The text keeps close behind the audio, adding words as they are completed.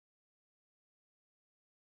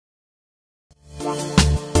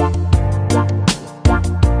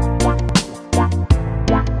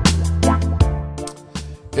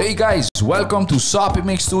Hey guys, welcome to Sopi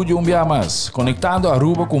Mix Studio Umbiamas, conectando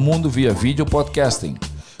Aruba com o mundo via vídeo podcasting.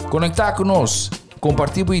 Conectar conosco,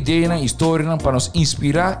 compartilhar ideias e histórias para nos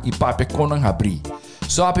inspirar e para nos abrir.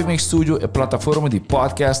 Sopi Mix Studio é a plataforma de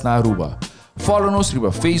podcast na Aruba. Follow-nos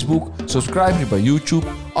no Facebook, subscribe no YouTube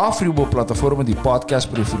ou na plataforma de podcast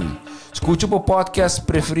preferida. Escute o podcast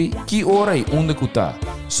preferido que hora e onde está.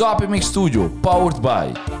 Sopi Mix Studio, powered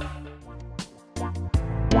by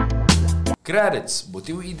Credits.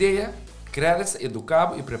 Botou ideia? Credits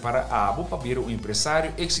educa e prepara a para ser um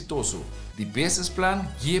empresário exitoso. De business plan,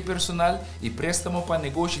 guia personal e préstamo para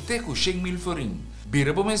negócio até com 100,000 florin.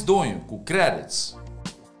 Bira para mês donho com Credits.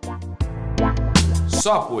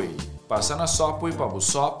 Sopway. Passa na Sopway para o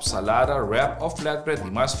sop, salada, wrap ou flatbread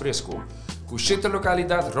e mais fresco. Com 7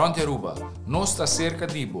 localidades rond Aruba. Nós está cerca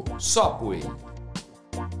de Ibo. Sopway.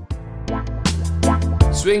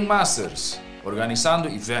 Swingmasterz. Organizando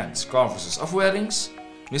events, conferences of weddings,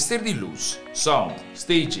 Mr. de luz, sound,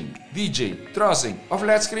 staging, DJ, trussing of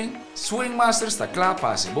LED screen, Swingmasterz está claro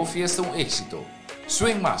para ser boa festa éxito.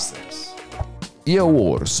 Swingmasterz. E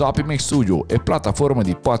agora, Sopi Mix Studio é plataforma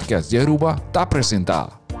de podcast de Aruba, está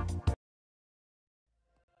apresentar.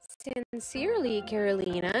 Sincerely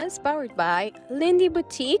Carolina is powered by Lindy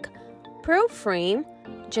Boutique, Proframe,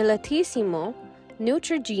 Gelatissimo,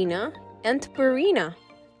 Neutrogena, and Purina.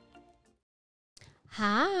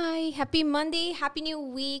 Hi, happy Monday, happy new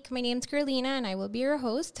week. My name's Carolina and I will be your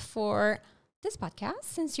host for this podcast,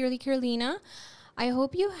 Sincerely Carolina. I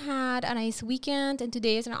hope you had a nice weekend and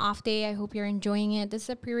today is an off day. I hope you're enjoying it. This is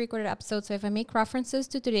a pre-recorded episode, so if I make references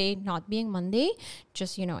to today not being Monday,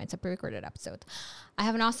 just, it's a pre-recorded episode. I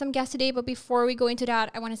have an awesome guest today, but before we go into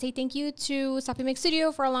that, I want to say thank you to Sopi Mix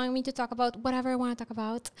Studio for allowing me to talk about whatever I want to talk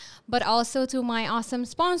about, but also to my awesome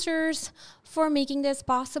sponsors for making this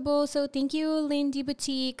possible. So thank you, Lindy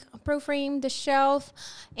Boutique, Proframe, The Shelf,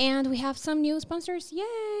 and we have some new sponsors.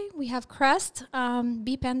 Yay! We have Crest,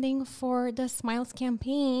 be pending for the Smiles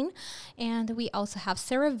campaign, and we also have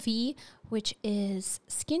CeraVe, which is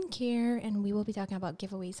skincare, and we will be talking about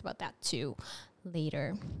giveaways about that too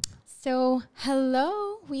later. So,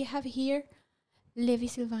 hello, we have here Levi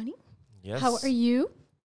Silvanie. Yes. How are you?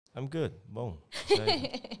 I'm good. Bon.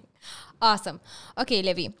 Awesome. Okay,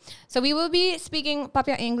 Levi. So we will be speaking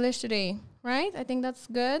Papia English today, right? I think that's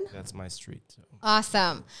good. That's my street. So.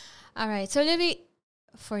 Awesome. All right. So, Levi,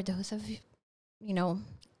 for those of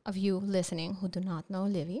you listening who do not know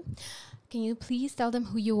Levi, can you please tell them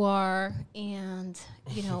who you are and,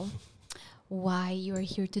 why you are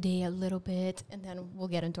here today a little bit, and then we'll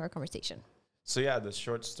get into our conversation. So yeah, the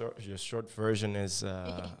short version is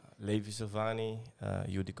Levi Silvanie,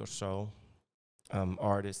 Judy Corso,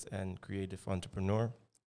 artist and creative entrepreneur.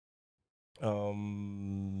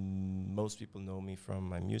 Most people know me from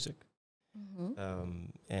my music. Mm-hmm.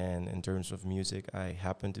 And in terms of music, I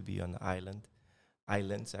happen to be on the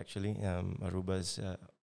islands actually. Aruba is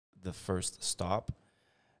the first stop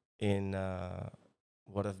in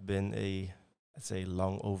what have been let's say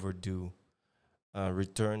long overdue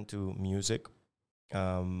return to music.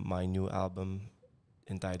 My new album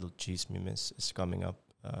entitled Cheese Me Miss is coming up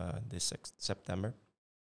this September.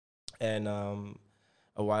 And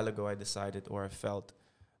a while ago I decided, or I felt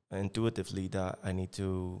intuitively, that I need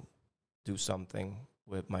to do something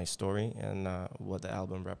with my story and what the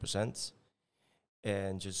album represents.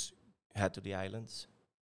 And just head to the islands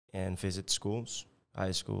and visit schools,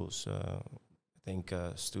 high schools, I think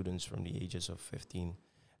students from the ages of 15,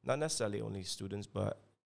 not necessarily only students, but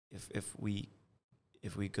if we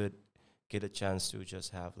could get a chance to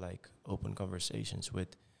just have like open conversations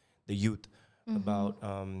with the youth about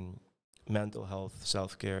mental health,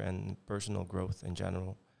 self-care, and personal growth in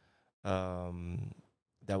general.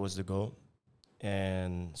 That was the goal.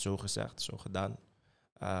 And zo gezegd, zo gedaan.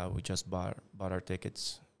 We just bought our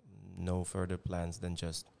tickets. No further plans than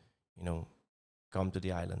just, come to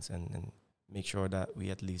the islands and make sure that we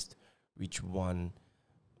at least reach one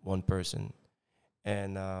person.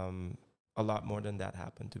 And a lot more than that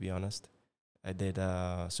happened, to be honest. I did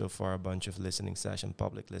so far a bunch of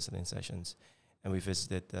public listening sessions, and we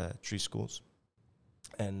visited 3 schools.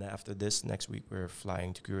 And after this, next week, we're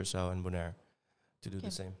flying to Curacao and Bonaire to do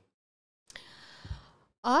the same.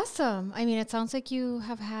 Awesome. I mean, it sounds like you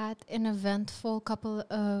have had an eventful couple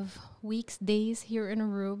of weeks, days here in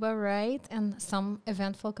Aruba, right? And some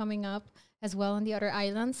eventful coming up as well on the other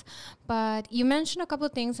islands. But you mentioned a couple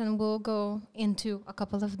of things, and we'll go into a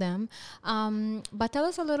couple of them. But tell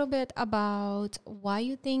us a little bit about why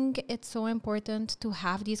you think it's so important to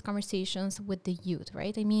have these conversations with the youth,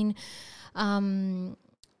 right? I mean,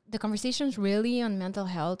 the conversations really on mental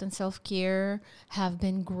health and self-care have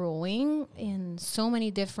been growing in so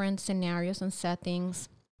many different scenarios and settings.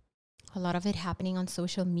 A lot of it happening on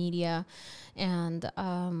social media, and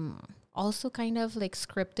also kind of like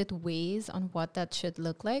scripted ways on what that should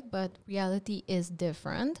look like, but reality is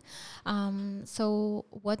different. So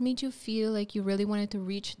what made you feel like you really wanted to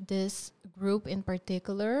reach this group in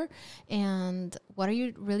particular, and what are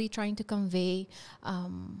you really trying to convey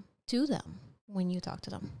to them when you talk to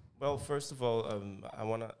them? Well, first of all, I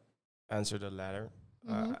want to answer the latter.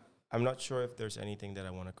 I'm not sure if there's anything that I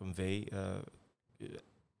want to convey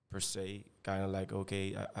per se. Kind of like,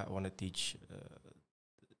 okay, I want to teach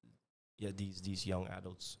these young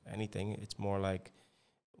adults anything. It's more like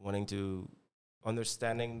wanting to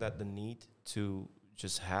understanding that the need to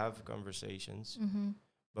just have conversations,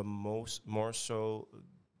 but more so,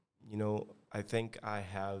 I think I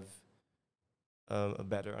have a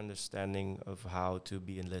better understanding of how to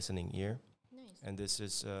be a listening ear. Nice. And this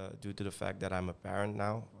is due to the fact that I'm a parent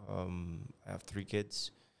now. I have 3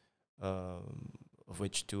 kids, of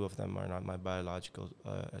which 2 of them are not my biological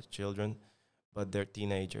children, but they're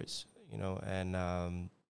teenagers, and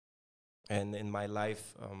in my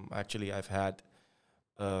life, actually I've had,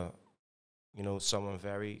 someone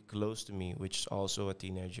very close to me, which is also a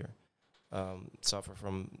teenager, suffer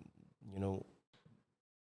from,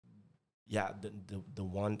 the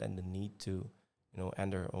want and the need to,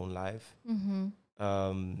 end their own life,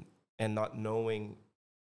 and not knowing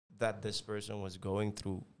that this person was going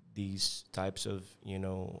through these types of,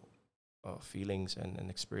 feelings and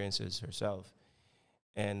experiences herself,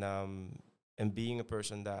 and being a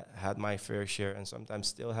person that had my fair share and sometimes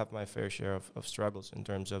still have my fair share of struggles in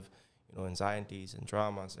terms of, anxieties and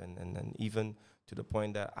traumas, and even to the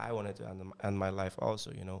point that I wanted to end my life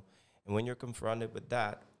also, and when you're confronted with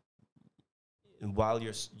that, while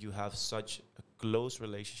you have such a close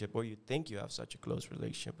relationship, or you think you have such a close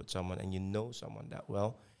relationship with someone, and you know someone that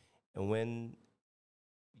well, and when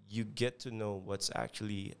you get to know what's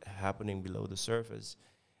actually happening below the surface,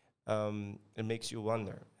 it makes you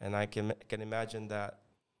wonder. And I can imagine that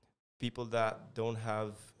people that don't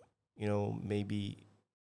have, maybe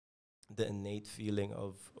the innate feeling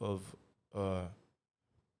of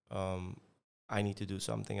I need to do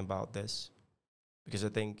something about this, because I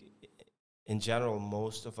think in general,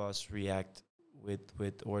 most of us react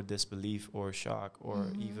with or disbelief or shock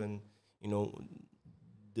or even,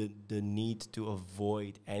 the need to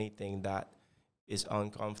avoid anything that is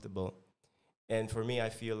uncomfortable. And for me, I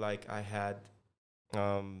feel like I had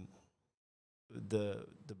the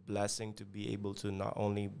blessing to be able to not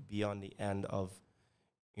only be on the end of,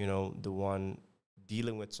 the one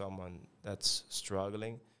dealing with someone that's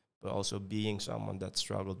struggling, but also being someone that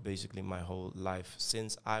struggled basically my whole life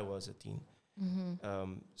since I was a teen.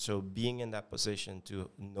 So being in that position to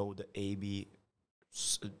know the A/B,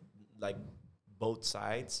 like both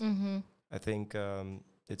sides, I think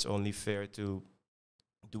it's only fair to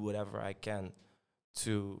do whatever I can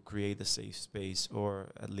to create a safe space,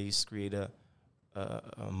 or at least create a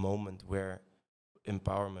moment where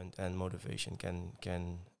empowerment and motivation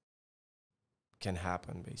can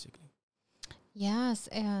happen, basically. Yes,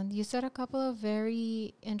 and you said a couple of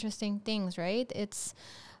very interesting things, right? It's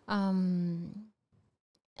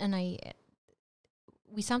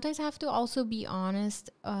we sometimes have to also be honest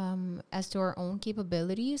as to our own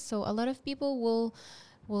capabilities. So a lot of people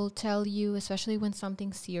will tell you, especially when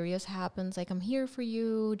something serious happens, like, I'm here for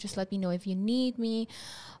you, just let me know if you need me.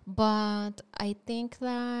 But I think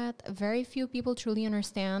that very few people truly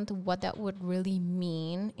understand what that would really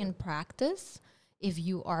mean in practice if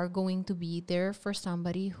you are going to be there for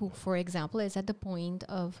somebody who, for example, is at the point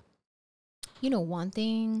of,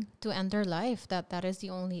 wanting to end their life, that is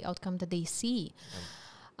the only outcome that they see.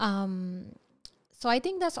 So I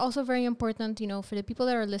think that's also very important, for the people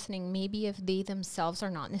that are listening, maybe if they themselves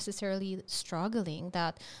are not necessarily struggling,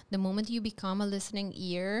 that the moment you become a listening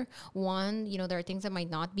ear, one, there are things that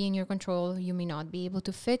might not be in your control, you may not be able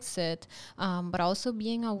to fix it, but also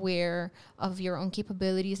being aware of your own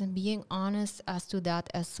capabilities and being honest as to that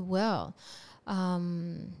as well.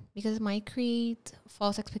 Because it might create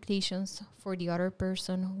false expectations for the other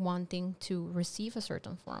person wanting to receive a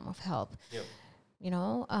certain form of help. Yep.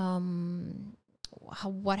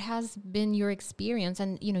 What has been your experience?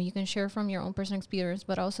 And, you can share from your own personal experience,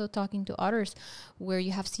 but also talking to others where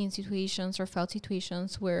you have seen situations or felt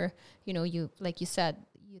situations where, you, like you said,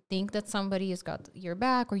 you think that somebody has got your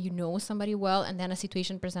back, or you know somebody well, and then a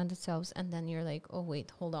situation presents itself, and then you're like, oh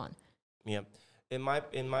wait, hold on. Yeah. In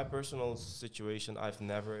my personal situation, I've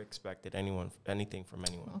never expected anything from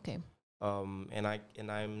anyone. Okay.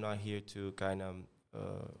 And I'm not here to kind of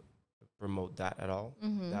promote that at all.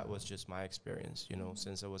 That was just my experience, you know.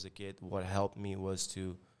 Since I was a kid, what helped me was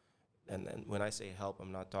to, and when I say help,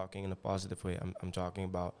 I'm not talking in a positive way. I'm talking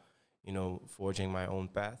about, you know, forging my own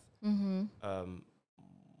path.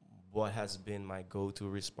 What has been my go-to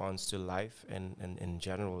response to life and in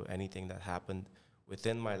general, anything that happened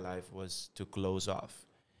within my life, was to close off.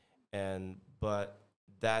 But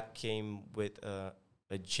that came with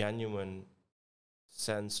a genuine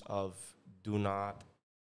sense of, do not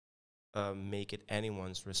make it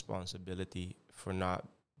anyone's responsibility for not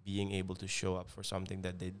being able to show up for something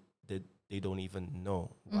that they don't even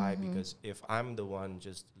know. Why? Because if I'm the one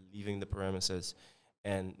just leaving the premises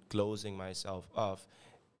and closing myself off,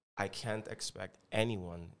 I can't expect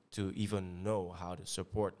anyone to even know how to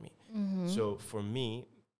support me. So for me,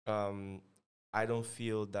 I don't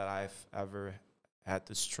feel that I've ever had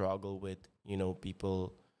to struggle with, you know,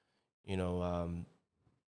 people, you know,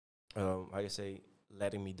 I say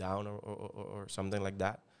letting me down or something like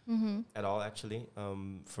that at all, actually.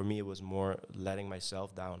 For me, it was more letting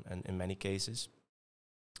myself down, and in many cases.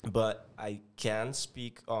 But I can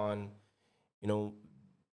speak on, you know,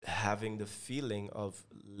 having the feeling of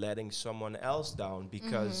letting someone else down,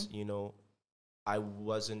 because, you know, I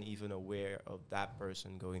wasn't even aware of that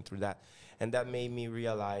person going through that. And that made me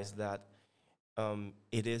realize that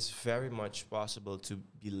it is very much possible to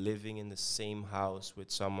be living in the same house with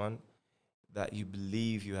someone that you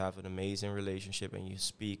believe you have an amazing relationship, and you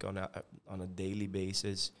speak on a daily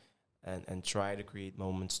basis, and try to create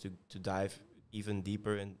moments to dive even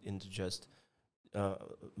deeper into just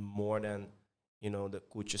more than, you know, the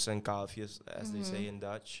koetjes and kalfjes, as they say in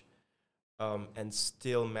Dutch, and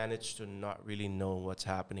still manage to not really know what's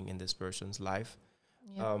happening in this person's life.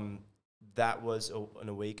 That was an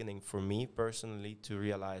awakening for me personally, to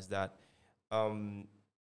realize that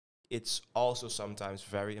it's also sometimes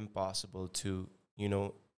very impossible to, you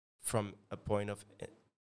know, from a point of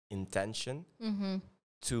intention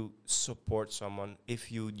to support someone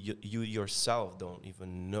if you yourself don't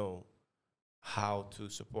even know how to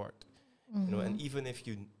support. You know, and even if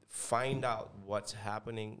you find out what's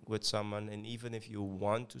happening with someone, and even if you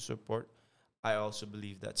want to support, I also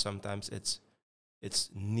believe that sometimes it's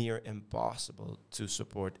near impossible to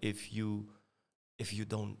support if you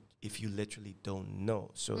literally don't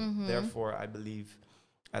know. So therefore, I believe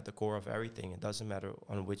at the core of everything, it doesn't matter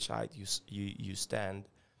on which side you stand,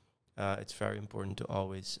 it's very important to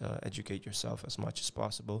always educate yourself as much as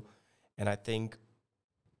possible. And I think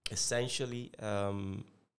essentially,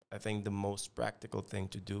 I think the most practical thing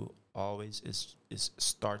to do always is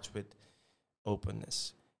starts with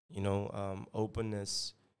openness. You know,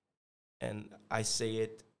 openness, and I say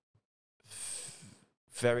it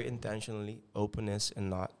very intentionally, openness and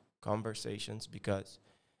not conversations, because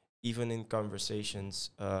even in conversations,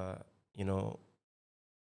 you know,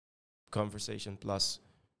 conversation plus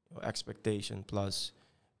expectation plus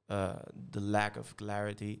the lack of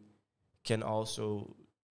clarity can also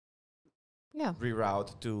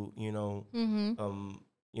reroute to, you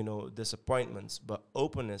know, disappointments. But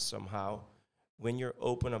openness, somehow, when you're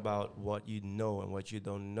open about what you know and what you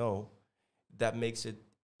don't know, that makes it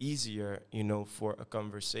easier, you know, for a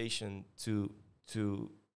conversation to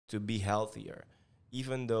be healthier.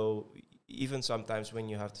 Even sometimes when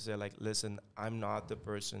you have to say, like, listen, I'm not the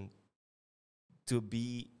person to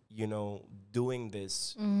be, you know, doing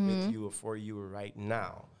this with you or for you right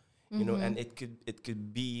now. You know, and it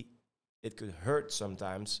could hurt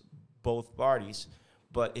sometimes both parties,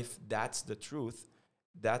 but if that's the truth,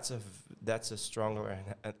 that's a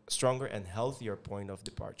stronger and healthier point of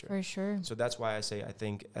departure. For sure. So that's why I say, I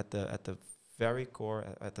think at the very core,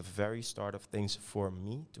 at the very start of things, for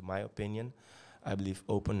me, to my opinion, I believe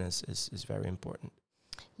openness is very important.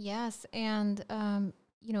 Yes, and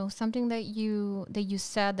you know, something that you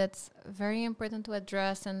said that's very important to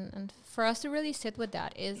address, and for us to really sit with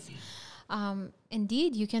that is,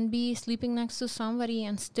 indeed, you can be sleeping next to somebody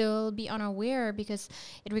and still be unaware, because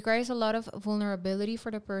it requires a lot of vulnerability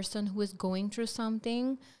for the person who is going through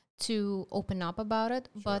something to open up about it.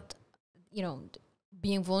 Sure. But, you know,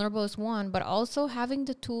 being vulnerable is one, but also having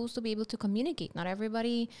the tools to be able to communicate. Not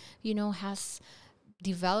everybody, you know, has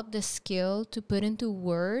developed the skill to put into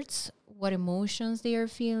words what emotions they are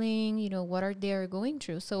feeling, you know, what are they going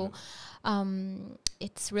through. So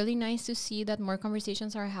it's really nice to see that more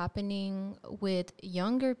conversations are happening with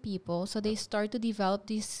younger people, so they start to develop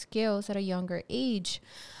these skills at a younger age.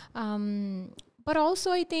 But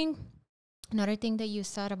also, I think another thing that you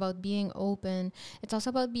said about being open, it's also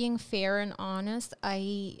about being fair and honest.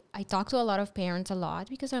 I talk to a lot of parents a lot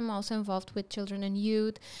because I'm also involved with children and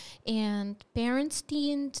youth, and parents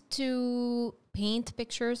tend to paint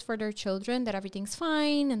pictures for their children that everything's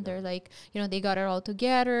fine and they're like, they got it all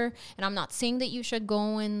together. And I'm not saying that you should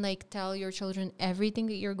go and like tell your children everything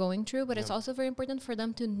that you're going through, but it's also very important for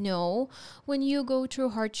them to know when you go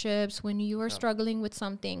through hardships, when you are struggling with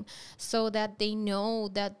something, so that they know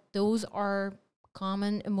that those are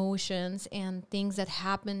common emotions and things that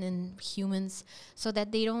happen in humans, so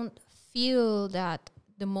that they don't feel that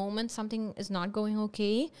the moment something is not going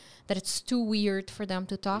okay, that it's too weird for them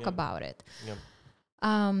to talk about it.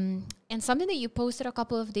 And something that you posted a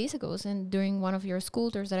couple of days ago and during one of your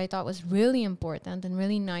school tours that I thought was really important and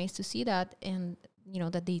really nice to see that, and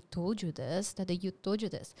that they told you this, that the youth told you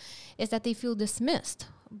this, is that they feel dismissed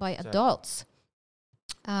by adults.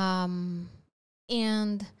 And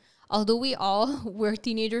although we all were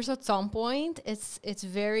teenagers at some point, it's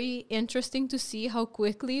very interesting to see how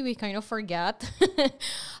quickly we kind of forget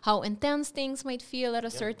how intense things might feel at a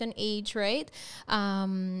certain age, right?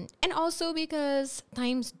 And also because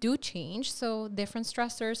times do change, so different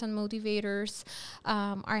stressors and motivators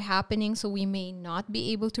are happening, so we may not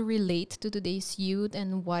be able to relate to today's youth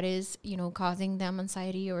and what is, causing them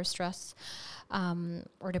anxiety or stress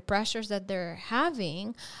or the pressures that they're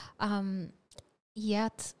having.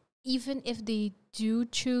 Yet, even if they do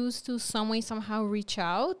choose to some way, somehow reach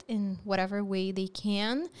out in whatever way they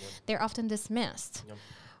can, they're often dismissed.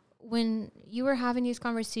 When you were having these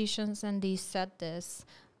conversations and they said this,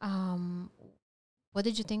 what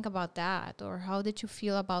did you think about that? Or how did you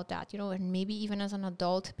feel about that? And maybe even as an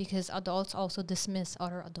adult, because adults also dismiss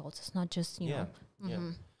other adults. It's not just, Yeah.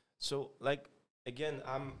 So, like, again,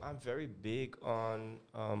 I'm very big on...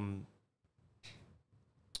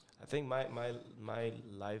 I think my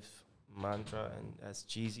life mantra, and as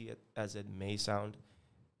cheesy as it may sound,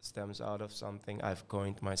 stems out of something I've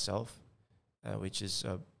coined myself, which is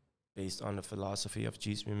based on the philosophy of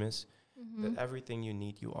COMPRA, that everything you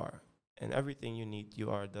need, you are. And everything you need,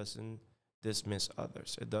 you are doesn't dismiss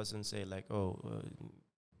others. It doesn't say like,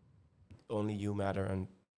 only you matter and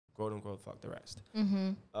quote unquote fuck the rest.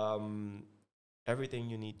 Everything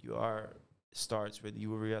you need, you are starts with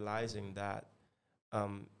you realizing that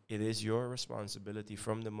it is your responsibility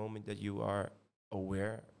from the moment that you are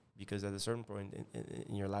aware, because at a certain point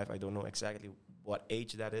in your life, I don't know exactly what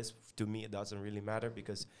age that is. To me, it doesn't really matter,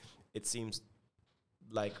 because it seems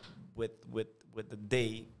like with the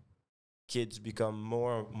day, kids become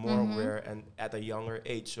more aware and at a younger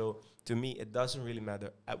age. So to me, it doesn't really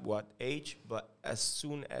matter at what age, but as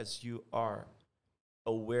soon as you are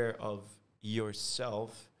aware of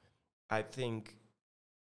yourself, I think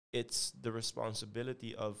it's the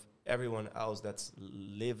responsibility of everyone else that's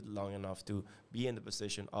lived long enough to be in the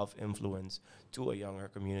position of influence to a younger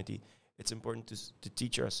community. It's important to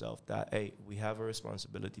teach ourselves that, hey, we have a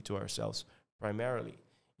responsibility to ourselves primarily,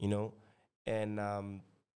 And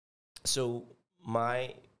so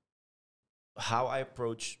how I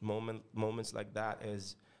approach moments like that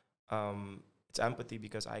is it's empathy,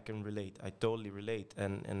 because I can relate. I totally relate.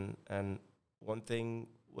 And one thing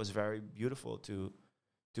was very beautiful to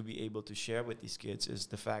be able to share with these kids is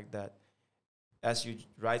the fact that, as you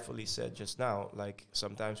rightfully said just now, like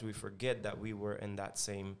sometimes we forget that we were in that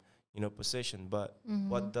same, position. But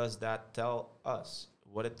what does that tell us?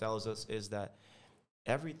 What it tells us is that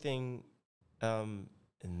everything,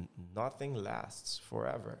 nothing lasts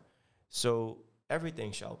forever. So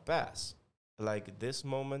everything shall pass. Like this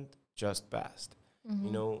moment just passed.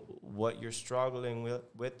 What you're struggling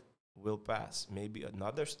with will pass. Maybe it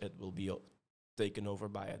will be taken over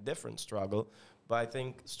by a different struggle, but I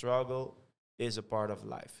think struggle is a part of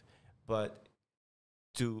life. But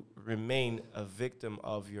to remain a victim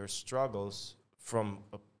of your struggles from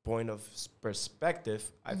a point of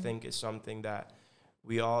perspective, I think is something that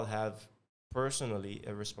we all have personally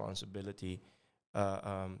a responsibility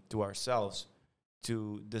to ourselves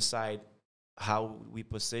to decide how we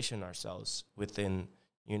position ourselves within,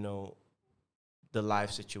 the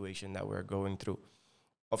life situation that we're going through.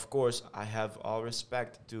 Of course, I have all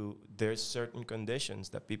respect to there's certain conditions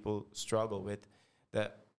that people struggle with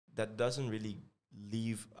that doesn't really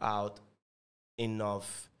leave out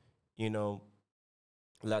enough,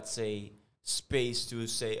 let's say, space to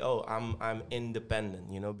say, oh, I'm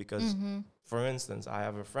independent, because for instance, I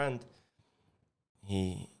have a friend,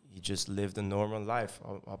 he just lived a normal life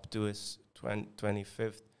up to his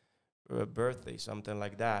 25th birthday, something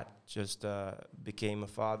like that, just became a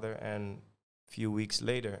father, and few weeks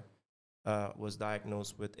later was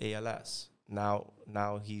diagnosed with ALS.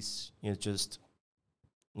 Now he's just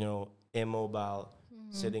immobile,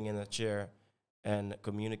 sitting in a chair and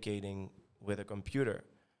communicating with a computer.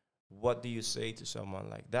 What do you say to someone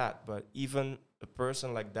like that? But even a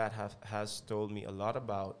person like that has told me a lot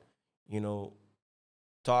about,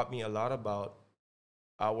 taught me a lot about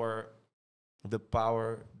the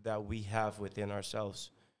power that we have within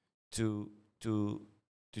ourselves to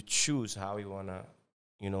choose how we want to,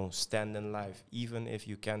 stand in life, even if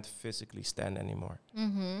you can't physically stand anymore.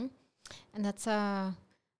 And that's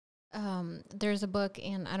there's a book,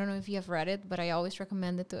 and I don't know if you have read it, but I always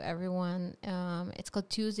recommend it to everyone. It's called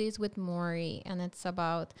Tuesdays with Maury, and it's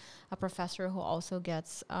about a professor who also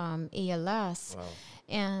gets ALS. Wow.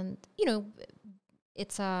 And,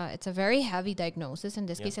 it's a very heavy diagnosis in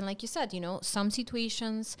this case. And like you said, some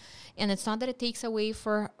situations, and it's not that it takes away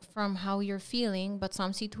from how you're feeling, but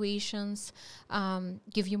some situations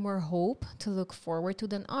give you more hope to look forward to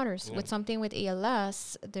than others. With something with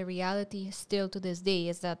ALS, the reality still to this day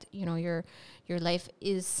is that, your life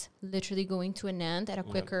is literally going to an end at a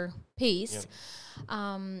quicker pace.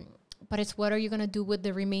 But it's what are you going to do with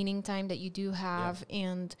the remaining time that you do have,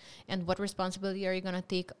 and what responsibility are you going to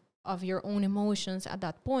take of your own emotions at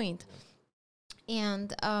that point.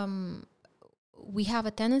 And we have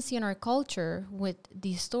a tendency in our culture with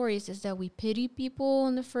these stories is that we pity people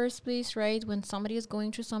in the first place, right? When somebody is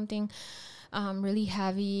going through something really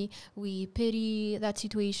heavy, we pity that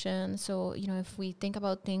situation. So, if we think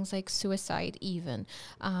about things like suicide even,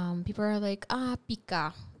 people are like,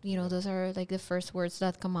 pika. Those are like the first words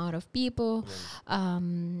that come out of people.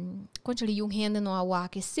 Conchali yung hende no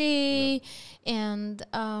awake se. And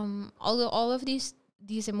all of these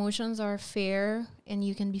emotions are fair and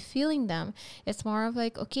you can be feeling them. It's more of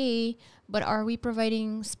like, okay, but are we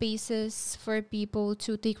providing spaces for people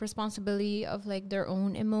to take responsibility of like their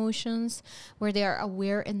own emotions where they are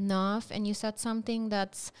aware enough? And you said something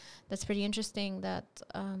that's pretty interesting, that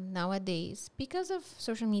nowadays, because of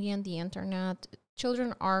social media and the internet,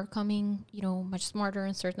 children are coming, much smarter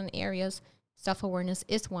in certain areas. Self-awareness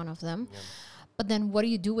is one of them. But then what do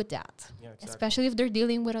you do with that? Exactly. Especially if they're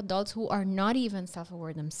dealing with adults who are not even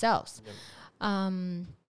self-aware themselves.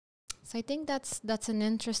 So I think that's an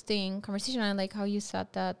interesting conversation. I like how you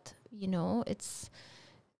said that, it's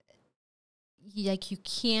like you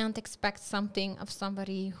can't expect something of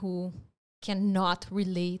somebody who cannot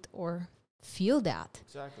relate or feel that.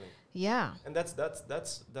 Exactly. Yeah. And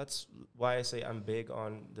that's why I say I'm big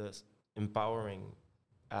on the empowering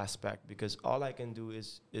aspect, because all I can do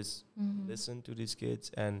is listen to these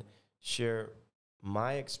kids and share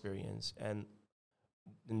my experience and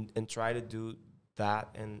try to do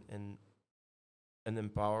that in an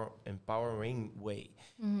empowering way.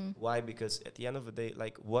 Why? Because at the end of the day,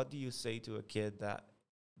 like, what do you say to a kid that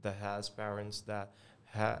has parents that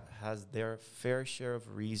has their fair share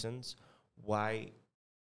of reasons why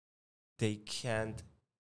they can't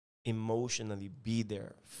emotionally be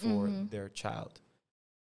there for their child?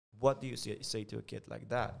 What do you say to a kid like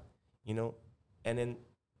that? And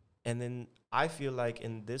then I feel like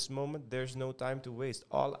in this moment there's no time to waste.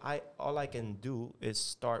 All I can do is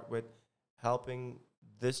start with helping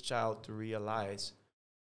this child to realize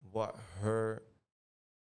what her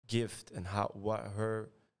gift and what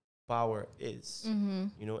her power is.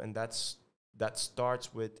 And that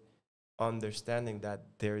starts with understanding that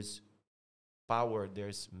there's power,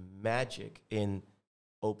 there's magic in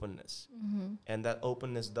openness. And that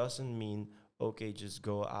openness doesn't mean, okay, just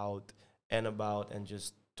go out and about and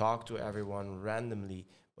just talk to everyone randomly,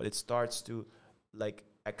 but it starts to like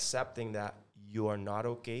accepting that you are not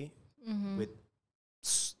okay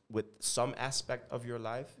with some aspect of your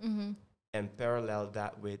life, and parallel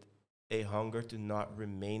that with a hunger to not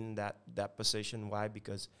remain that position. Why?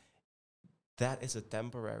 Because that is a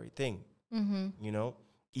temporary thing.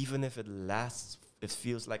 Even if it lasts, it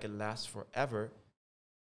feels like it lasts forever.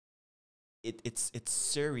 It's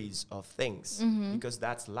series of things, because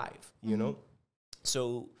that's life,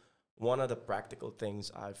 So one of the practical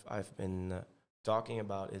things I've been talking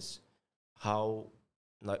about is how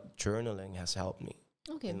like journaling has helped me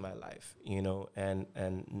in my life,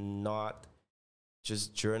 and not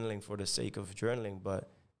just journaling for the sake of journaling,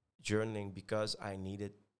 but journaling because I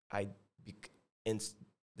needed.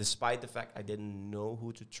 Despite the fact I didn't know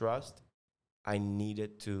who to trust, I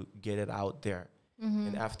needed to get it out there.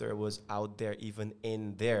 And after it was out there, even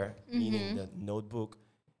in there, meaning the notebook,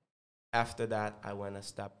 after that, I went a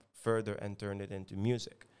step further and turned it into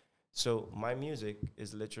music. So my music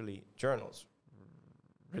is literally journals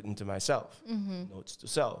written to myself, notes to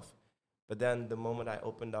self. But then the moment I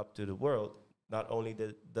opened up to the world, not only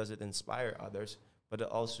does it inspire others, but it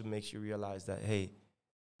also makes you realize that, hey,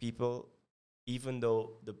 people even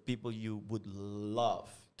though the people you would love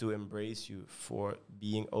to embrace you for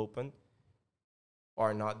being open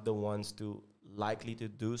are not the ones to likely to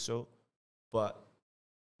do so, but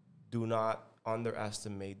do not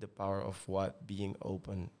underestimate the power of what being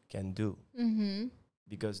open can do. Mm-hmm.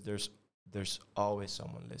 Because there's always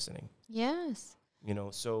someone listening. Yes. You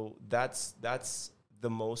know, so that's the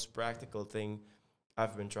most practical thing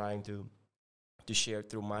I've been trying to share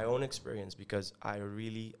through my own experience, because I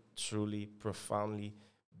really, truly, profoundly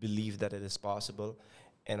believe that it is possible.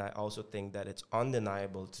 And I also think that it's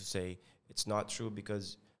undeniable to say it's not true,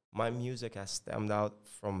 because my music has stemmed out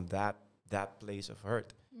from that place of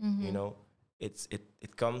hurt. Mm-hmm. You know,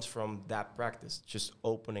 it comes from that practice, just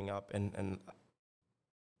opening up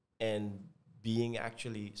and being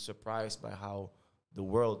actually surprised by how the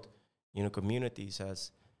world, you know, communities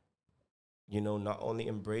has, you know, not only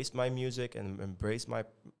embraced my music and embraced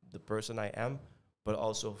the person I am, but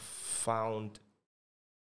also found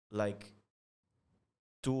like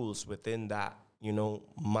tools within that, you know,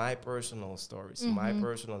 my personal stories, my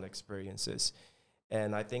personal experiences.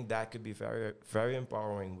 And I think that could be very, very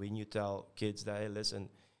empowering when you tell kids that, hey, listen,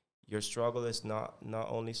 your struggle is not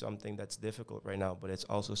only something that's difficult right now, but it's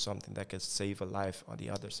also something that can save a life on the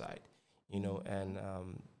other side, you know. And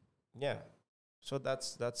yeah, so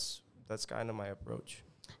that's kind of my approach.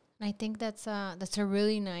 I think that's a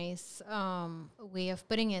really nice way of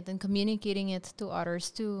putting it and communicating it to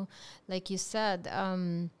others too. Like you said,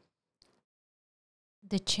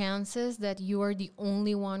 the chances that you are the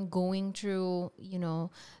only one going through, you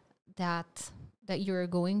know, that you're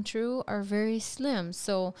going through are very slim.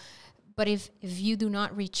 So, but if you do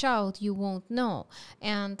not reach out, you won't know.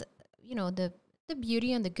 And you know, the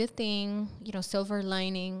beauty and the good thing, you know, silver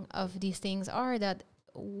lining of these things are that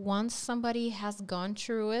once somebody has gone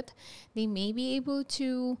through it, they may be able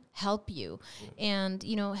to help you. And,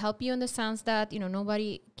 you know, help you in the sense that, you know,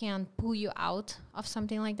 nobody can pull you out of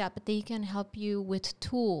something like that, but they can help you with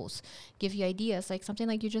tools, give you ideas, like something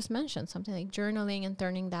like you just mentioned, something like journaling and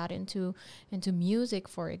turning that into music,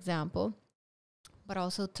 for example. But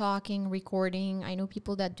also talking, recording. I know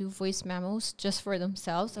people that do voice memos just for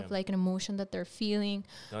themselves of like an emotion that they're feeling.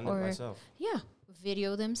 Done it myself. Yeah,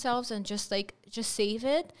 video themselves and just save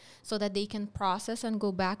it so that they can process and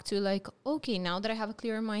go back to like, okay, now that I have a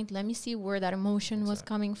clearer mind, let me see where that emotion was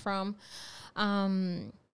coming from.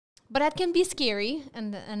 But that can be scary,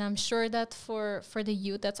 and I'm sure that for the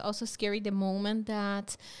youth, that's also scary, the moment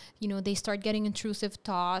that, you know, they start getting intrusive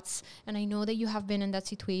thoughts. And I know that you have been in that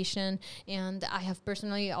situation, and I have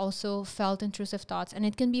personally also felt intrusive thoughts, and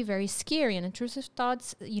it can be very scary. And intrusive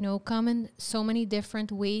thoughts, you know, come in so many different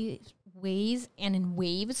ways and in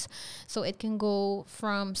waves. So it can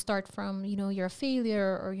start from, you know, you're a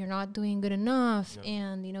failure, or you're not doing good enough,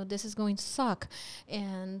 and, you know, this is going to suck,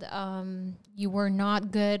 and you were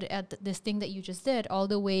not good at this thing that you just did, all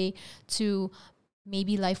the way to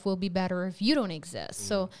maybe life will be better if you don't exist.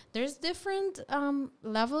 So there's different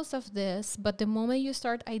levels of this, but the moment you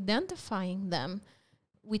start identifying them,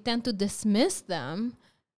 we tend to dismiss them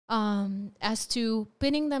as to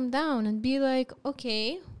pinning them down and be like,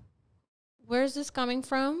 okay, where's this coming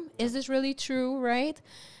from? Is this really true, right?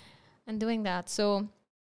 And doing that. So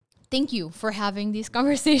thank you for having these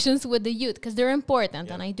conversations with the youth, because they're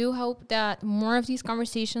important. And I do hope that more of these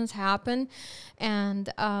conversations happen,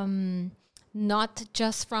 and not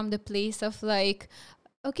just from the place of like,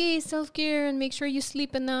 okay, self-care and make sure you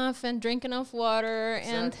sleep enough and drink enough water.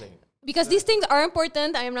 Exactly. And because these things are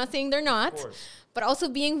important, I am not saying they're not. But also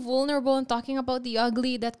being vulnerable and talking about the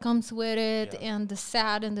ugly that comes with it, and the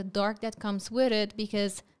sad and the dark that comes with it,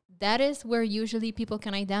 because that is where usually people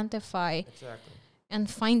can identify and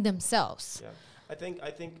find themselves. Yeah, I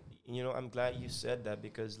think you know, I'm glad you said that,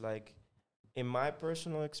 because like in my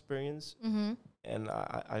personal experience, and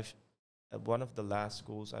I've at one of the last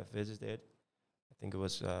schools I visited, I think it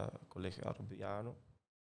was Colegio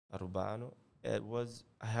Arubano.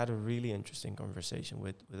 I had a really interesting conversation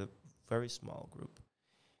with a very small group,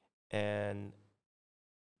 and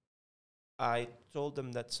I told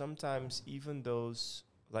them that sometimes even those,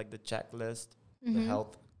 like the checklist, the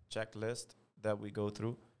health checklist that we go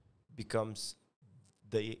through, becomes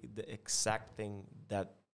the exact thing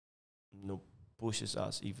that, you know, pushes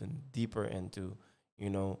us even deeper into, you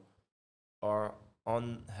know, our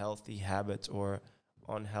unhealthy habits or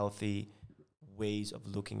unhealthy ways of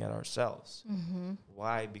looking at ourselves.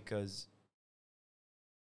 Why? Because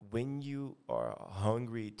when you are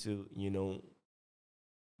hungry to, you know,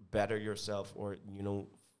 better yourself, or, you know,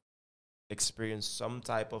 experience some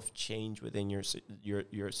type of change within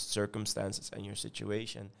your circumstances and your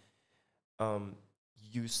situation,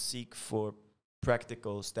 you seek for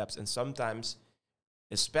practical steps. And sometimes,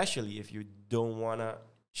 especially if you don't want to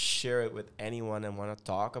share it with anyone and want to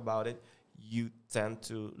talk about it, you tend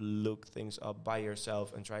to look things up by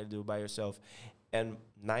yourself and try to do it by yourself. And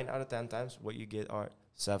 9 out of 10 times, what you get are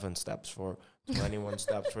 7 steps for 21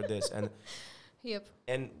 steps for this. And Yep.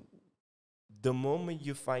 and the moment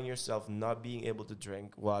you find yourself not being able to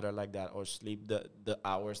drink water like that, or sleep the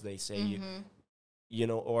hours they say you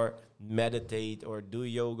know, or meditate or do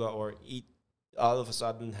yoga or eat, all of a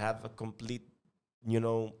sudden have a complete, you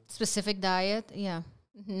know, Specific diet. Yeah.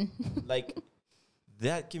 like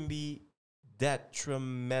that can be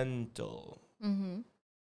detrimental,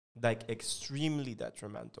 like extremely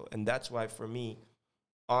detrimental. And that's why for me,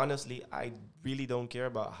 honestly, I really don't care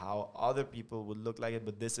about how other people would look like it,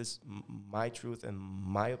 but this is my truth and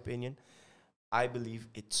my opinion. I believe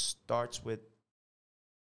it starts with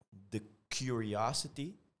the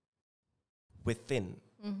curiosity within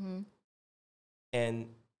and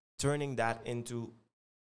turning that into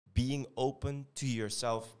being open to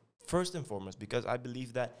yourself first and foremost, because I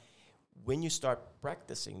believe that when you start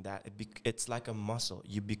practicing that, it's like a muscle.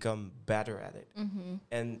 You become better at it.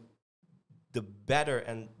 And the better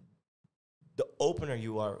and the opener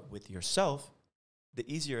you are with yourself, the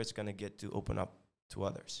easier it's going to get to open up to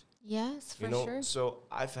others. Yes, for You know, sure. so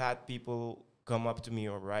I've had people come up to me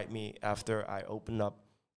or write me after I opened up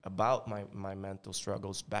about my mental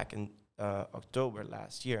struggles back in October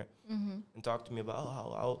last year, and talk to me about,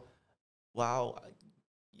 oh, wow,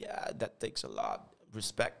 yeah, that takes a lot,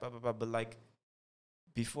 respect, blah, blah, blah. But like,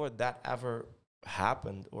 before that ever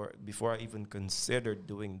happened, or before I even considered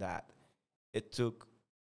doing that, it took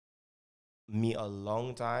me a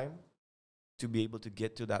long time to be able to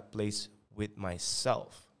get to that place with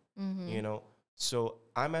myself, you know? So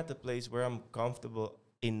I'm at the place where I'm comfortable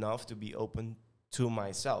enough to be open to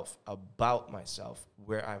myself, about myself,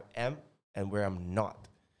 where I am and where I'm not.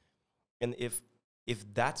 And if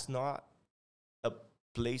that's not a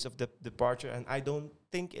place of departure, and I don't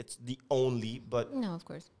think it's the only, but No, of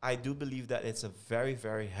course. I do believe that it's a very,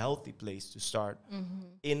 very healthy place to start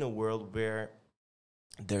in a world where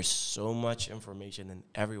there's so much information and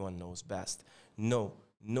everyone knows best. No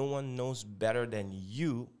one knows better than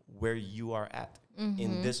you where you are at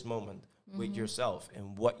in this moment with yourself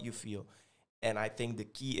and what you feel. And I think the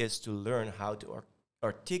key is to learn how to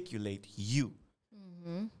articulate you.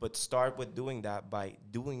 But start with doing that by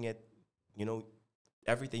doing it, you know,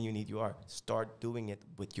 everything you need, you are. Start doing it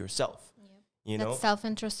with yourself. You know? That's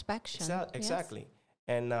self-introspection. Exactly.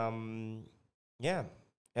 And yeah.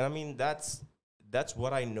 And I mean, that's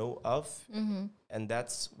what I know of, and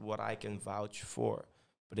that's what I can vouch for.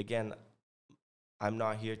 But again, I'm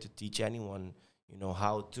not here to teach anyone, you know,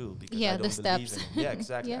 how to, because I don't believe in it. Yeah,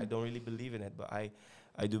 exactly. I don't really believe in it, but I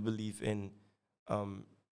do believe in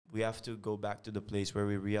we have to go back to the place where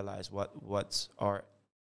we realize what's our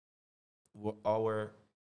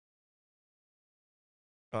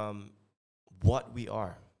what we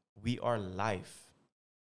are. We are life.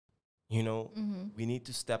 You know, we need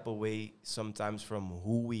to step away sometimes from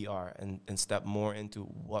who we are and step more into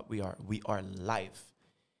what we are. We are life.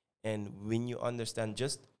 And when you understand,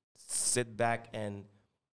 just sit back and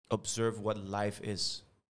observe what life is,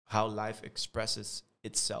 how life expresses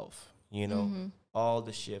itself, you know, all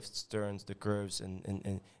the shifts, turns, the curves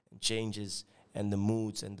and changes and the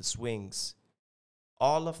moods and the swings.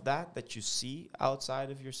 All of that you see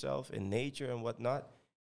outside of yourself in nature and whatnot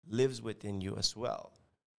lives within you as well.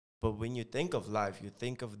 But when you think of life, you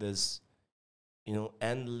think of this, you know,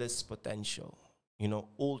 endless potential, you know,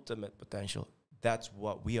 ultimate potential. That's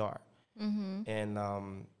what we are. And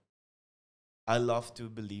I love to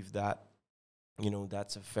believe that, you know,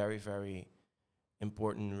 that's a very, very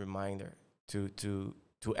important reminder to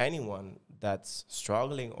anyone that's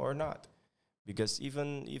struggling or not. Because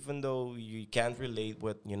even though you can't relate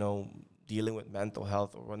with, you know, dealing with mental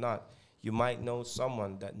health or whatnot, you might know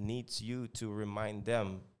someone that needs you to remind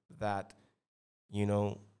them that, you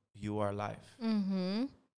know, you are life.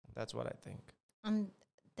 That's what I think.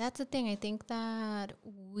 That's the thing. I think that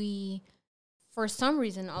we, for some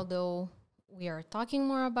reason, although we are talking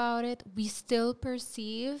more about it, we still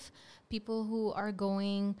perceive people who are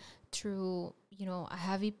going through, you know, a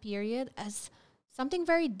heavy period as something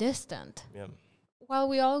very distant. Yeah. Well,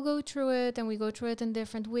 we all go through it and we go through it in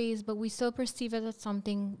different ways, but we still perceive it as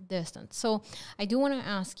something distant. So I do want to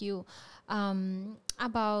ask you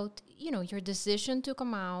about, you know, your decision to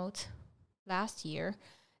come out last year,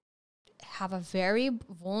 have a very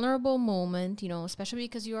vulnerable moment, you know, especially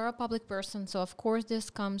because you are a public person. So of course this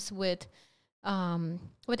comes with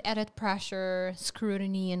added pressure,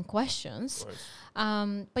 scrutiny, and questions.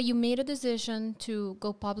 But you made a decision to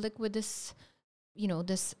go public with this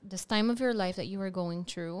this time of your life that you were going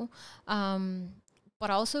through, but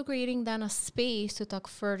also creating then a space to talk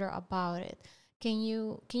further about it. Can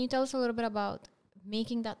you tell us a little bit about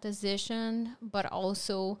making that decision, but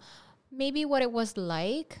also maybe what it was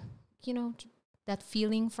like, that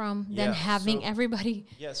feeling from then having everybody.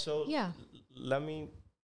 Yeah, so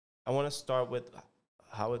I want to start with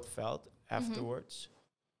how it felt afterwards.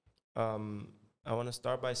 I want to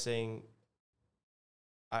start by saying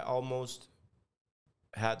I almost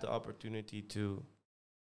had the opportunity to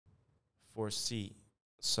foresee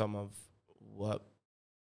some of what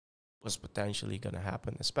was potentially going to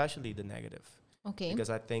happen, especially the negative. Okay. Because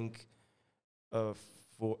I think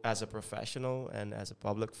as a professional and as a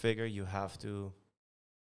public figure, you have to,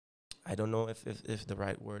 I don't know if the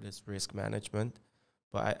right word is risk management,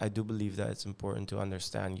 but I do believe that it's important to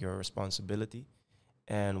understand your responsibility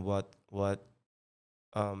and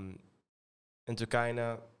and to kind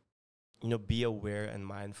of, be aware and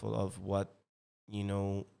mindful of what,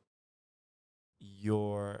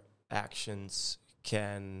 your actions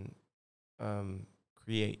can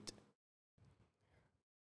create.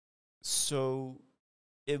 So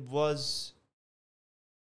it was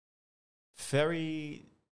very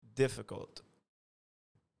difficult,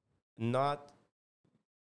 not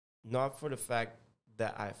for the fact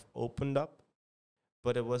that I've opened up,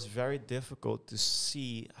 but it was very difficult to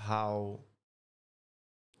see how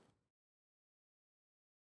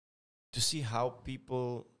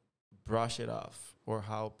people brush it off, or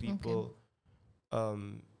how people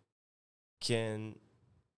can,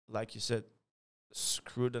 like you said,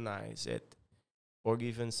 scrutinize it, or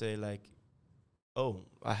even say like, oh,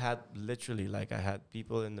 I had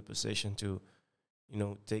people in the position to,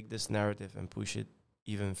 take this narrative and push it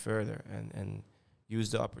even further and use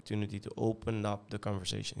the opportunity to open up the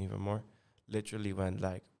conversation even more. Literally went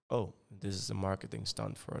like, oh, this is a marketing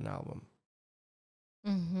stunt for an album.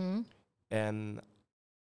 And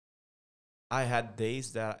I had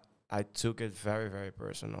days that I took it very, very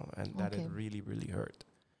personal, and that it really, really hurt,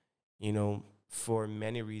 for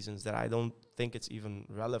many reasons that I don't think it's even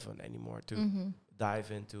relevant anymore to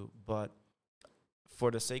dive into. But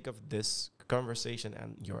for the sake of this conversation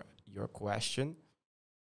and your question,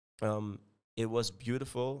 it was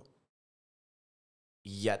beautiful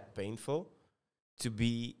yet painful to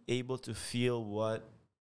be able to feel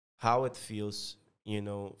how it feels,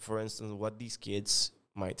 for instance, what these kids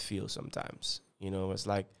might feel sometimes. It's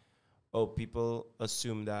like, oh, people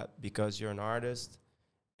assume that because you're an artist,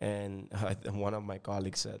 and one of my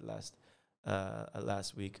colleagues said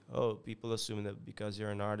last week, oh, people assume that because you're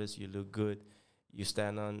an artist, you look good, you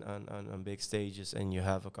stand on big stages, and you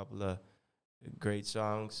have a couple of great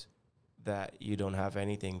songs, that you don't have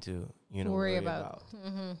anything to worry about.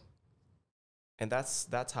 And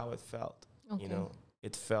that's how it felt.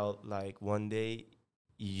 It felt like one day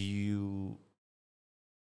you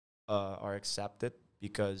are accepted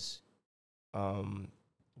because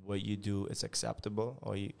what you do is acceptable,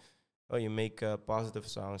 or you make positive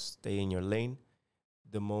songs, stay in your lane.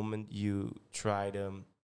 The moment you try to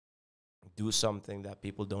do something that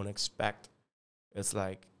people don't expect, it's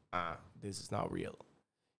like, this is not real.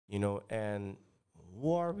 And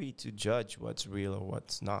who are we to judge what's real or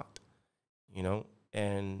what's not?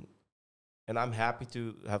 And I'm happy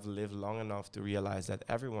to have lived long enough to realize that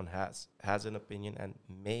everyone has an opinion and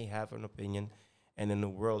may have an opinion. And in a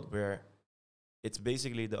world where it's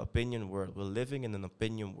basically the opinion world, we're living in an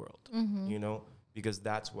opinion world, because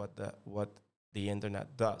that's what the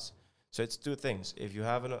internet does. So it's two things. If you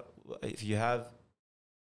have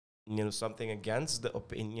something against the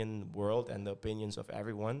opinion world and the opinions of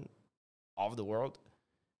everyone of the world,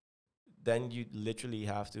 then you literally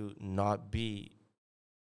have to not be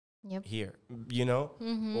here,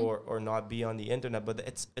 or not be on the internet. But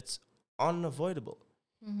it's unavoidable.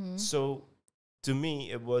 So to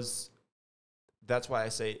me, that's why I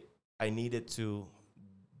say I needed to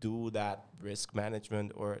do that risk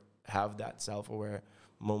management, or have that self-aware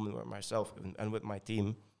moment with myself and with my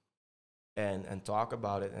team, and talk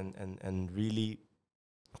about it, and really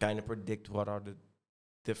kind of predict what are the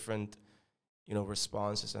different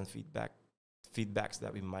responses and feedbacks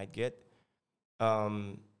that we might get.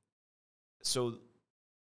 So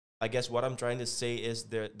I guess what I'm trying to say is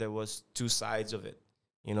there was two sides of it.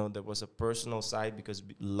 There was a personal side, because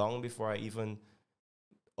long before I even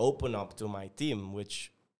open up to my team,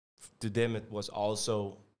 which to them it was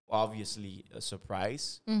also obviously a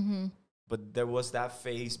surprise, but there was that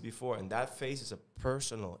phase before, and that phase is a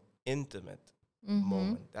personal, intimate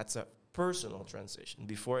moment. That's a personal transition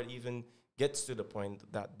before it even gets to the point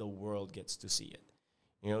that the world gets to see it.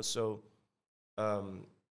 So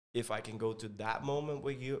if I can go to that moment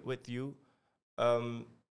with you,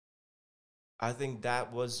 I think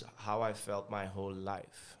that was how I felt my whole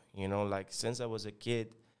life. You know, like since I was a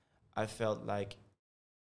kid, I felt like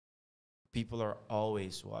people are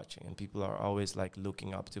always watching and people are always like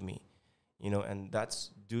looking up to me, you know, and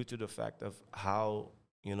that's due to the fact of how,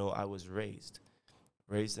 you know, I was raised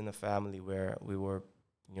in a family where we were,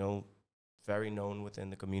 you know, very known within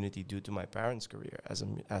the community due to my parents' career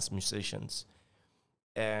as musicians.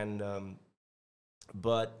 And,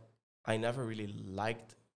 but I never really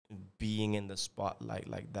liked being in the spotlight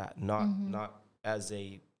like that, not as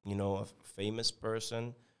a, you know, a famous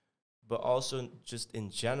person, but also just in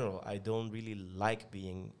general, I don't really like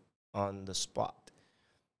being on the spot.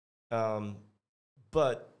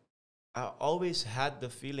 But I always had the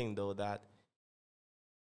feeling, though, that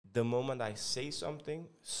the moment I say something,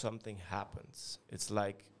 something happens. It's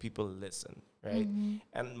like people listen, right?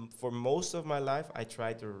 And for most of my life, I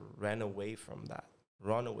tried to run away from that.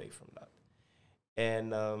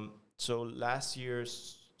 And so last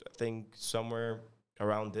year's, I think somewhere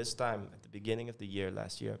around this time, at the beginning of the year,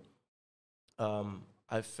 last year,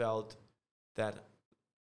 I felt that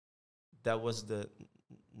that was the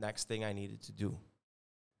next thing I needed to do.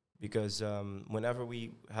 Because whenever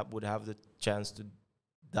we would have the chance to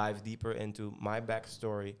dive deeper into my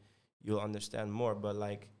backstory, you'll understand more. But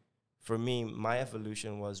like, for me, my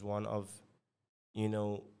evolution was one of, you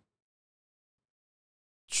know,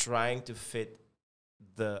 trying to fit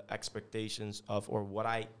the expectations of, or what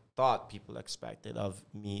I thought people expected of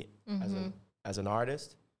me as an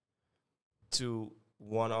artist, to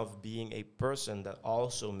one of being a person that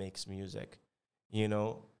also makes music, you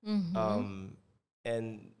know,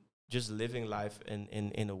 and just living life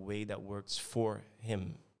in a way that works for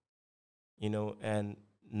him, you know. And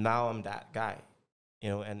now I'm that guy, you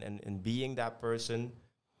know, and being that person,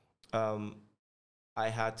 I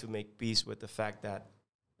had to make peace with the fact that,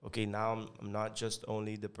 okay, now I'm not just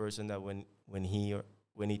only the person that when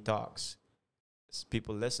he talks,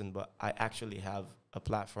 people listen, but I actually have a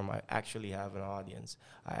platform. I actually have an audience.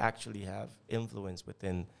 I actually have influence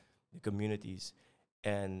within the communities,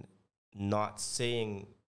 and not saying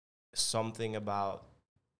something about,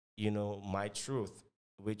 you know, my truth,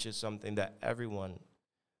 which is something that everyone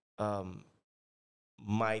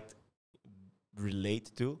might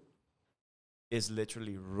relate to, is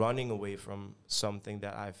literally running away from something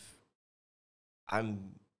that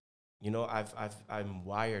I'm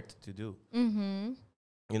wired to do.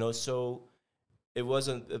 You know, so it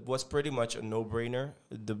was pretty much a no-brainer.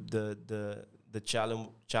 The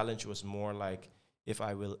challenge was more like if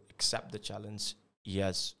I will accept the challenge,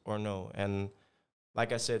 yes or no. And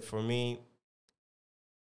like I said, for me,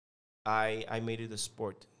 I made it a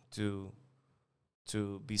sport to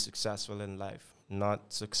be successful in life,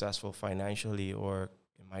 not successful financially or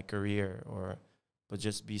in my career, but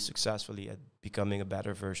just be successfully at becoming a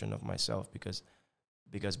better version of myself, because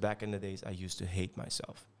back in the days I used to hate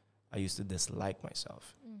myself. I used to dislike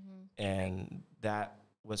myself. And that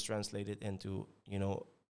was translated into, you know,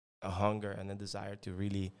 a hunger and a desire to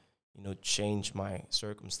really, you know, change my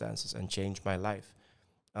circumstances and change my life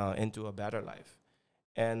into a better life.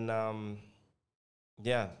 And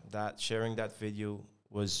that sharing that video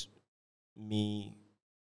was me,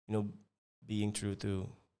 you know, being true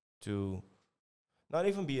to not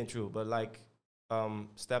even being true, but like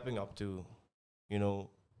stepping up to, you know,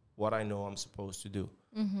 what I know I'm supposed to do.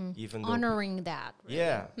 Even honoring that. Really.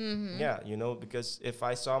 Yeah. Yeah, you know, because if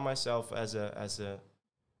I saw myself as a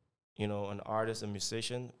you know, an artist, a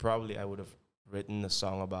musician, probably I would have written a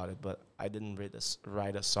song about it, but I didn't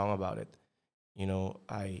write a song about it. You know,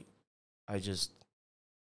 I just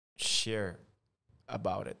share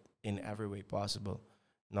about it in every way possible,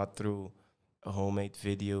 not through a homemade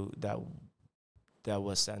video that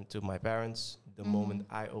was sent to my parents the moment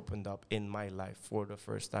I opened up in my life for the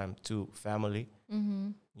first time to family,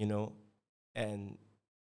 you know, and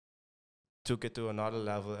took it to another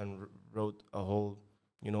level and wrote a whole,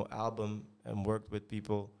 you know, album and worked with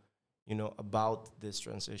people, you know, about this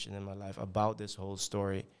transition in my life, about this whole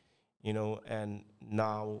story, you know. And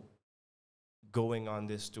now going on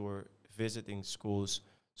this tour, visiting schools.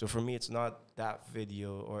 So for me, it's not that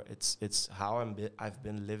video, or it's how I've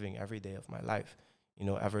been living every day of my life, you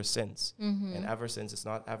know, ever since. And ever since, it's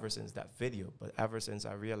not ever since that video, but ever since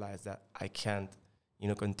I realized that I can't, you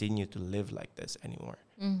know, continue to live like this anymore.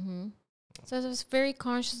 So it was a very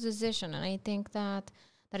conscious decision, and I think that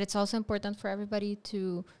it's also important for everybody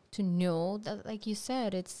to know that, like you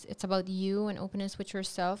said, it's about you and openness with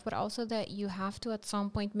yourself, but also that you have to at some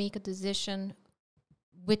point make a decision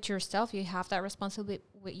with yourself. You have that responsibility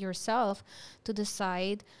with yourself to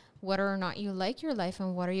decide whether or not you like your life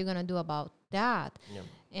and what are you going to do about that.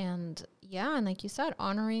 And Yeah, and like you said,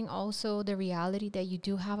 honoring also the reality that you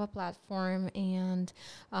do have a platform. And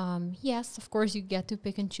yes, of course, you get to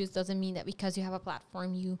pick and choose. Doesn't mean that because you have a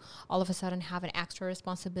platform, you all of a sudden have an extra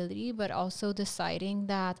responsibility, but also deciding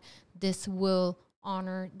that this will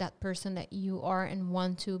honor that person that you are and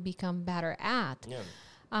want to become better at. Yeah.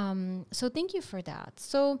 So thank you for that.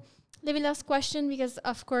 So Maybe last question, because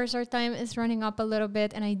of course our time is running up a little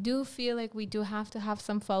bit, and I do feel like we do have to have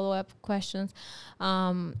some follow-up questions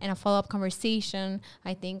and a follow-up conversation.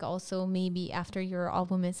 I think also maybe after your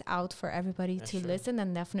album is out for everybody to listen,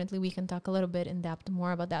 then definitely we can talk a little bit in depth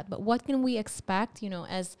more about that. But what can we expect, you know,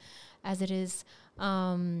 as it is,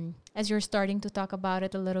 as you're starting to talk about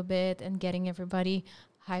it a little bit and getting everybody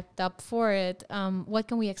hyped up for it, what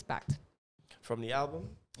can we expect? From the album?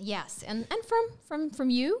 Yes, and from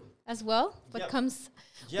you as well. What comes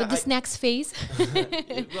with this next phase?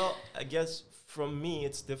 Well, I guess from me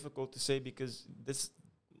it's difficult to say, because this,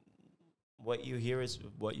 what you hear is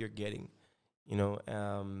what you're getting, you know.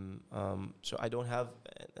 So I don't have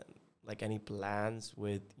like any plans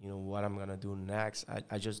with, you know, what I'm gonna do next.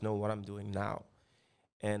 I just know what I'm doing now,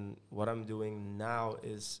 and what I'm doing now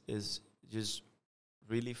is just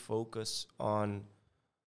really focus on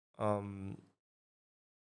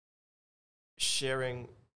sharing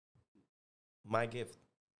my gift,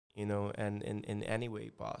 you know, and in any way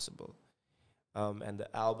possible. And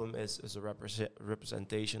the album is a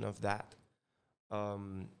representation of that.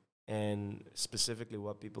 And specifically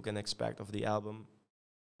what people can expect of the album.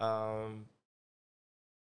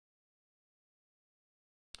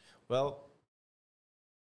 Well,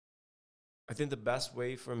 I think the best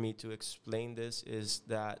way for me to explain this is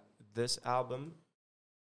that this album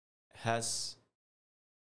has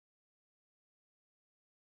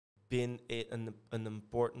been an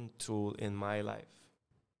important tool in my life,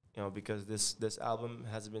 you know, because this album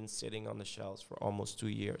has been sitting on the shelves for almost 2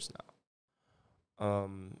 years now.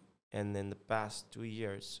 And in the past 2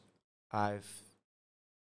 years, I've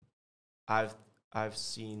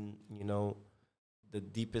seen, you know, the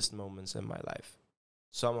deepest moments in my life,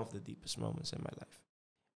 some of the deepest moments in my life,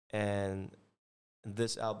 and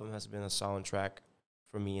this album has been a soundtrack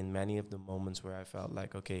for me in many of the moments where I felt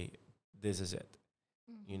like, okay, this is it.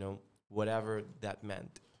 You know, whatever that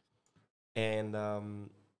meant. And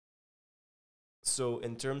so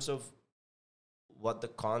in terms of what the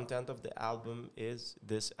content of the album is,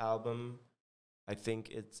 this album, I think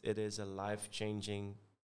it is a life-changing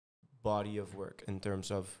body of work in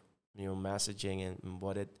terms of, you know, messaging and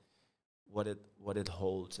what it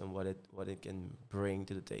holds and what it can bring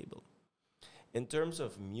to the table. In terms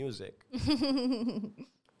of music,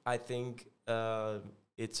 I think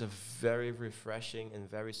it's a very refreshing and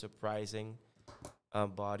very surprising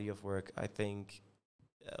body of work. I think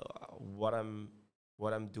what I'm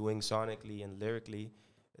doing sonically and lyrically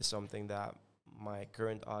is something that my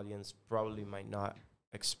current audience probably might not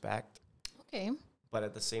expect. Okay. But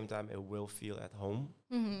at the same time, it will feel at home.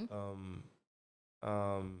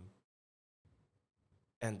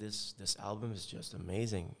 And this album is just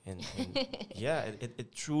amazing, and yeah,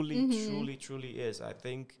 it truly is. I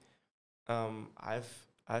think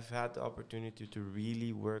I've had the opportunity to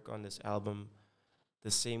really work on this album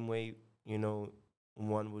the same way, you know,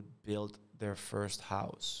 one would build their first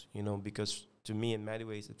house, you know, because to me, in many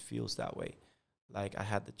ways, it feels that way. Like I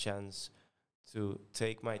had the chance to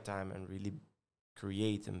take my time and really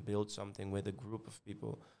create and build something with a group of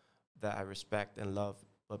people that I respect and love,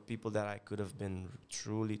 but people that I could have been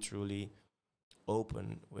truly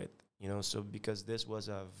open with, you know. So because this was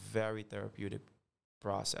a very therapeutic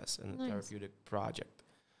process and therapeutic project.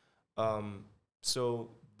 So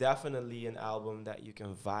definitely an album that you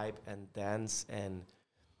can vibe and dance and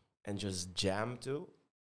just jam to,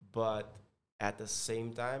 but at the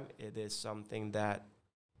same time, it is something that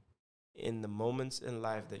in the moments in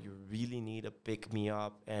life that you really need a pick me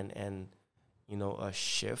up and you know, a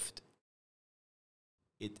shift,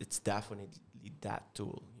 it's definitely that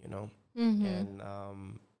tool, you know. And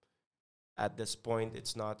at this point,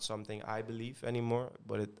 it's not something I believe anymore,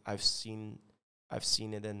 but I've seen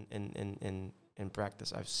it in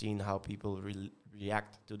practice. I've seen how people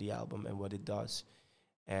react to the album and what it does,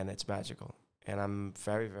 and it's magical. And I'm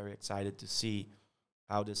very, very excited to see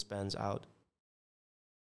how this pans out.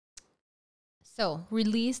 So,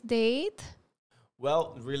 release date?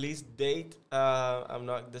 Well, release date, I'm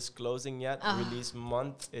not disclosing yet. Release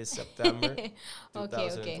month is September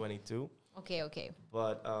 2022. Okay.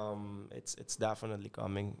 But it's definitely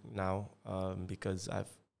coming now, because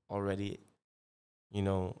I've already, you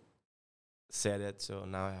know, said it, so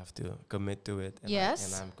now I have to commit to it. And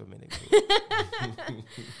Yes. I'm committing to it.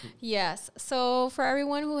 Yes. So for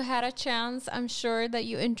everyone who had a chance, I'm sure that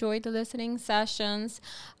you enjoyed the listening sessions.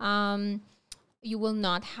 You will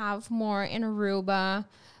not have more in Aruba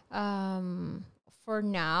for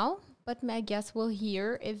now, but I guess we'll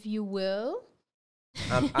hear if you will.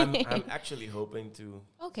 I'm actually hoping to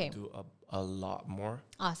Okay. do a lot more,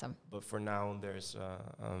 Awesome. but for now, there's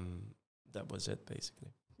that was it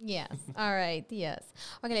basically. Yes. All right. Yes.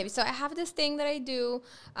 Okay, Levi. So I have this thing that I do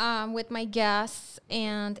with my guests,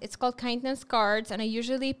 and it's called kindness cards. And I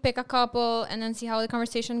usually pick a couple and then see how the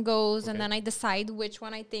conversation goes, and then I decide which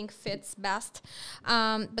one I think fits best.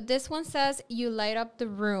 But this one says you light up the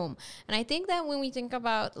room, and I think that when we think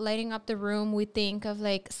about lighting up the room, we think of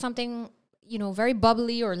like something, you know, very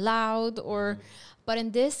bubbly or loud, or. But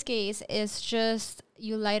in this case, it's just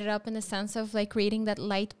you light it up in the sense of like creating that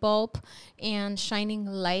light bulb and shining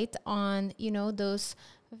light on, you know, those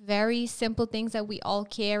very simple things that we all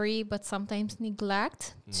carry, but sometimes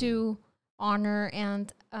neglect to honor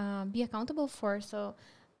and be accountable for. So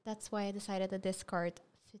that's why I decided that this card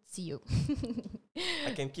fits you.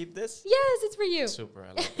 I can keep this? Yes, it's for you. Super,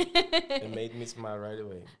 I like it. It made me smile right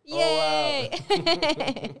away. Yay! Oh,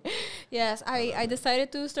 wow. Yes, I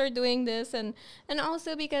decided to start doing this, and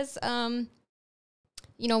also because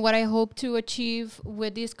you know what I hope to achieve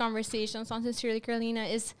with these conversations on Sincerely Carolina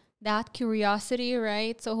is that curiosity,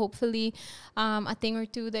 right? So hopefully a thing or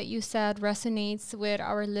two that you said resonates with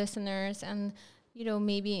our listeners, and you know,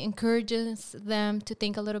 maybe encourages them to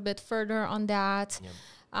think a little bit further on that. Yep.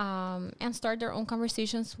 And start their own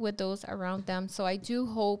conversations with those around them. So I do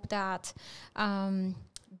hope that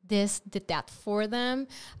this did that for them.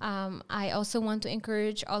 I also want to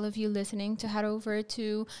encourage all of you listening to head over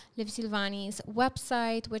to Levi Silvanie's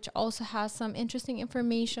website, which also has some interesting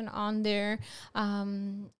information on there.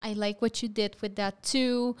 I like what you did with that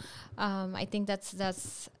too. I think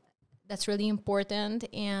that's really important,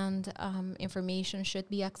 and information should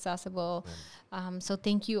be accessible. So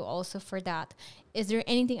thank you also for that. Is there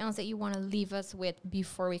anything else that you want to leave us with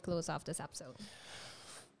before we close off this episode?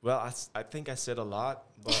 Well, I think I said a lot,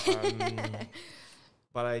 but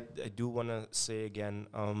but I do want to say again,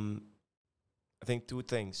 I think two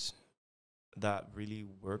things that really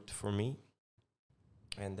worked for me,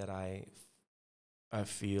 and that I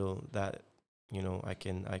feel that, you know, I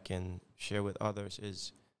can share with others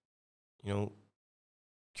is, you know,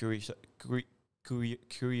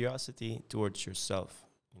 curiosity towards yourself,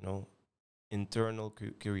 you know, internal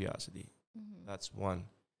curiosity. That's one.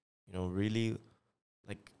 You know, really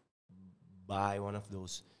like buy one of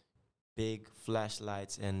those big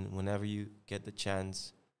flashlights, and whenever you get the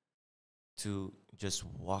chance to just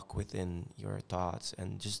walk within your thoughts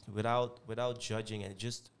and just without judging, and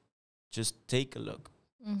just take a look.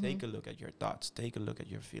 Take a look at your thoughts, take a look at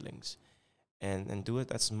your feelings, and do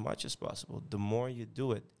it as much as possible. The more you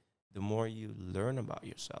do it, the more you learn about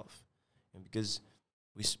yourself. And because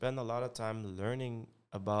we spend a lot of time learning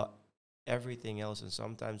about everything else and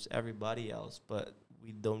sometimes everybody else, but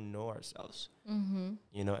we don't know ourselves.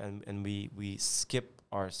 You know, and we skip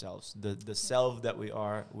ourselves, the self that we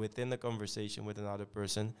are within the conversation with another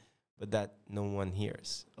person, but that no one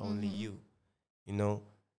hears, only you. You know,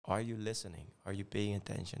 are you listening? Are you paying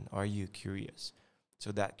attention? Are you curious?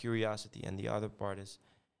 So that curiosity, and the other part is,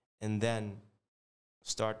 and then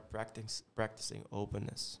start practicing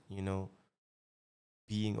openness, you know,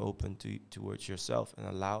 being open towards yourself, and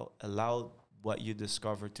allow what you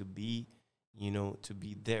discover to be, you know, to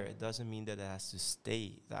be there. It doesn't mean that it has to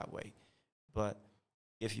stay that way. But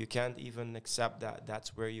if you can't even accept that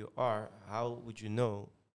that's where you are, how would you know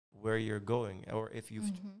where you're going, or if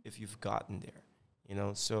you've gotten there, you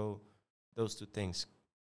know? So those two things,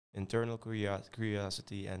 internal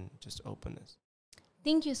curiosity and just openness.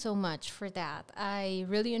 Thank you so much for that. I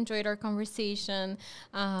really enjoyed our conversation.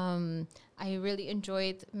 I really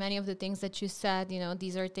enjoyed many of the things that you said. You know,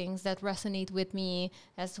 these are things that resonate with me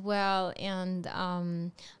as well. And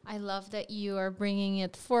I love that you are bringing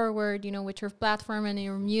it forward, you know, with your platform and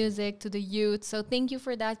your music to the youth. So thank you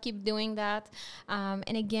for that. Keep doing that.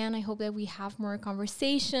 And again, I hope that we have more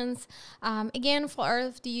conversations. Again, for all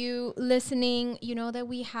of you listening, you know that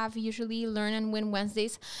we have usually Learn and Win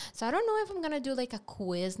Wednesdays. So I don't know if I'm going to do like a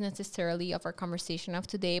quiz necessarily of our conversation of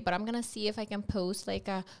today, but I'm going to see if I can post like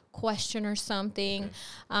a question or something. Okay.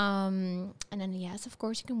 And then, yes, of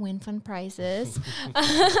course, you can win fun prizes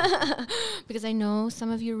because I know some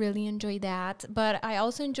of you really enjoy that. But I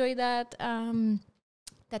also enjoy that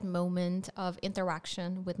that moment of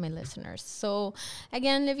interaction with my listeners. So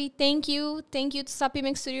again, Levi, thank you. Thank you to Sopi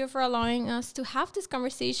Mix Studio for allowing us to have this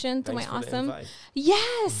conversation. Thanks to for my the awesome. invite.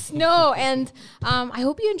 Yes, no. And I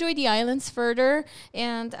hope you enjoy the islands further.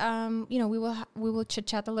 And, we will chit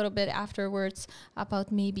chat a little bit afterwards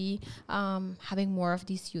about maybe having more of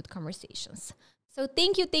these youth conversations. So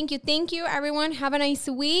thank you, everyone. Have a nice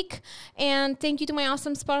week. And thank you to my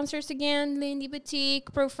awesome sponsors again, Lindy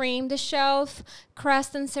Boutique, Proframe, The Shelf,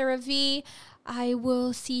 Crest, and CeraVe. I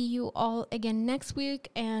will see you all again next week,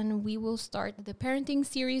 and we will start the parenting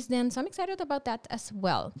series then. So I'm excited about that as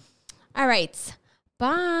well. All right.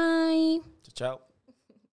 Bye. Ciao.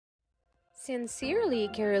 Sincerely,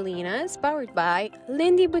 Carolina is powered by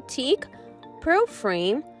Lindy Boutique,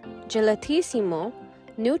 Proframe, Gelatissimo,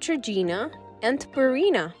 Neutrogena, and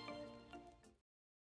Purina.